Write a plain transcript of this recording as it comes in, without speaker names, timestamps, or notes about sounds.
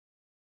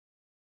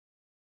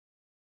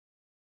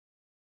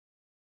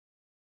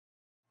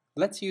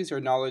Let's use your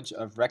knowledge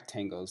of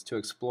rectangles to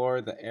explore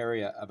the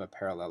area of a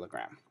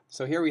parallelogram.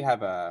 So here we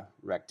have a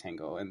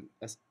rectangle, and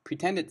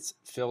pretend it's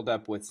filled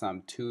up with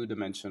some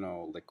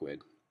two-dimensional liquid,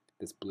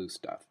 this blue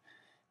stuff.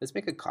 Let's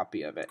make a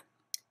copy of it,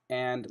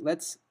 and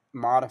let's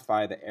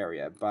modify the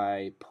area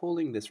by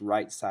pulling this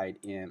right side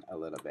in a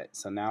little bit.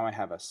 So now I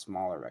have a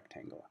smaller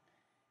rectangle.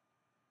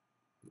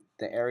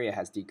 The area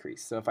has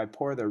decreased. So if I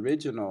pour the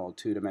original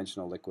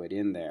two-dimensional liquid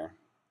in there,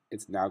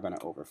 it's now going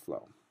to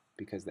overflow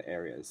because the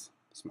area is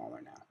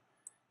smaller now.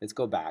 Let's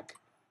go back.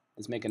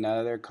 Let's make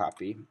another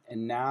copy,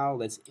 and now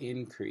let's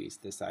increase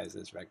the size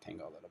of this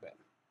rectangle a little bit.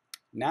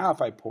 Now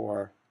if I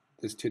pour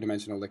this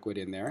two-dimensional liquid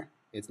in there,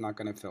 it's not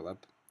going to fill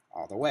up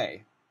all the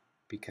way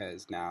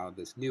because now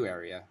this new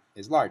area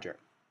is larger.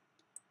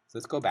 So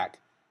let's go back.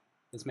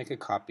 Let's make a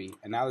copy,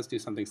 and now let's do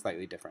something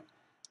slightly different.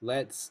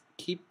 Let's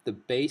keep the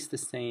base the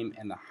same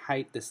and the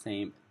height the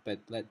same, but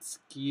let's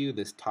skew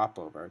this top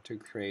over to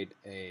create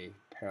a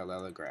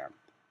parallelogram.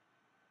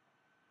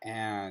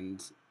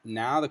 And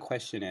now the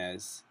question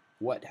is,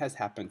 what has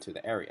happened to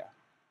the area?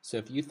 So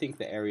if you think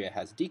the area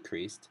has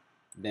decreased,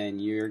 then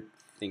you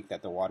think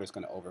that the water is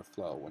going to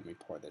overflow when we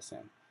pour this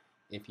in.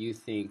 If you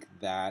think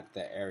that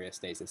the area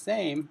stays the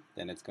same,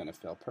 then it's going to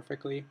fill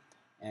perfectly.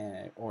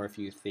 Or if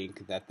you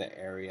think that the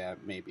area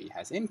maybe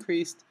has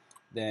increased,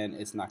 then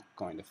it's not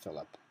going to fill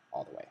up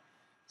all the way.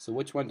 So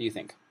which one do you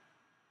think?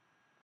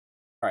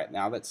 All right,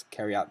 now let's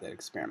carry out the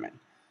experiment.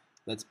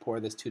 Let's pour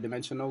this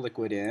two-dimensional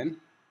liquid in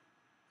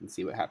and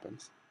see what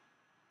happens.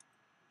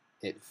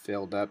 It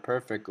filled up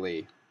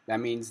perfectly. That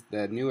means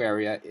the new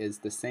area is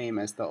the same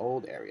as the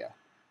old area.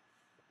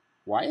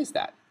 Why is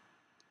that?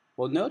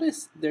 Well,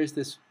 notice there's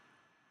this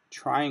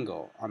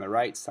triangle on the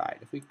right side.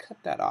 If we cut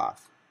that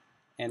off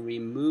and we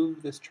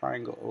move this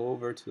triangle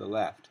over to the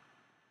left,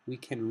 we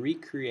can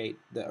recreate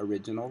the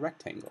original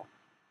rectangle.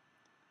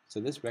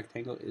 So this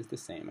rectangle is the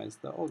same as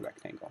the old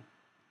rectangle.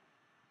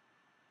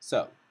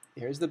 So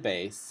here's the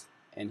base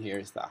and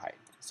here's the height.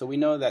 So we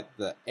know that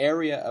the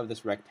area of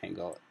this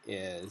rectangle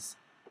is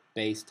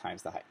base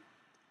times the height.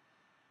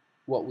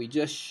 What we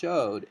just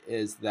showed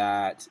is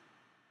that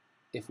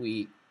if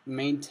we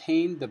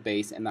maintain the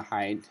base and the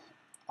height,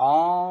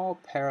 all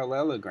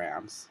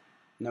parallelograms,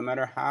 no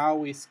matter how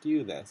we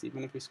skew this,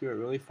 even if we skew it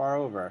really far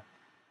over,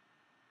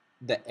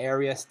 the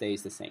area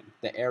stays the same.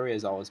 The area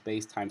is always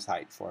base times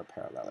height for a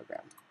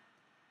parallelogram.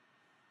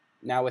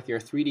 Now with your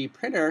 3D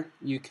printer,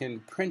 you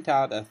can print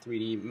out a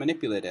 3D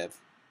manipulative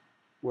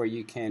where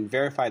you can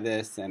verify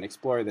this and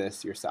explore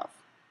this yourself.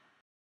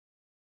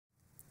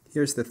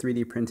 Here's the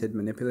 3D printed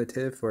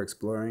manipulative for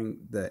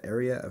exploring the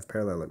area of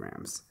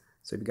parallelograms.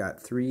 So we've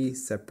got three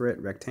separate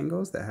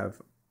rectangles that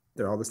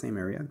they're all the same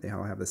area, they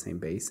all have the same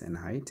base and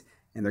height,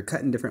 and they're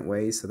cut in different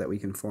ways so that we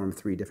can form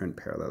three different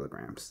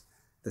parallelograms.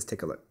 Let's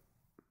take a look.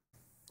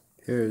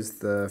 Here's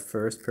the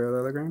first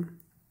parallelogram.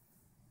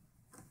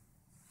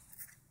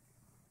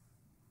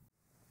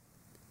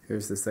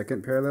 Here's the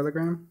second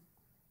parallelogram.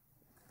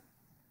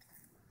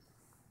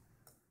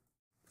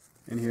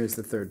 And here's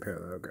the third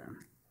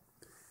parallelogram.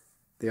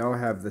 They all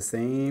have the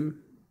same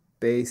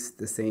base,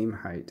 the same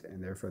height,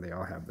 and therefore they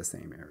all have the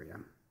same area.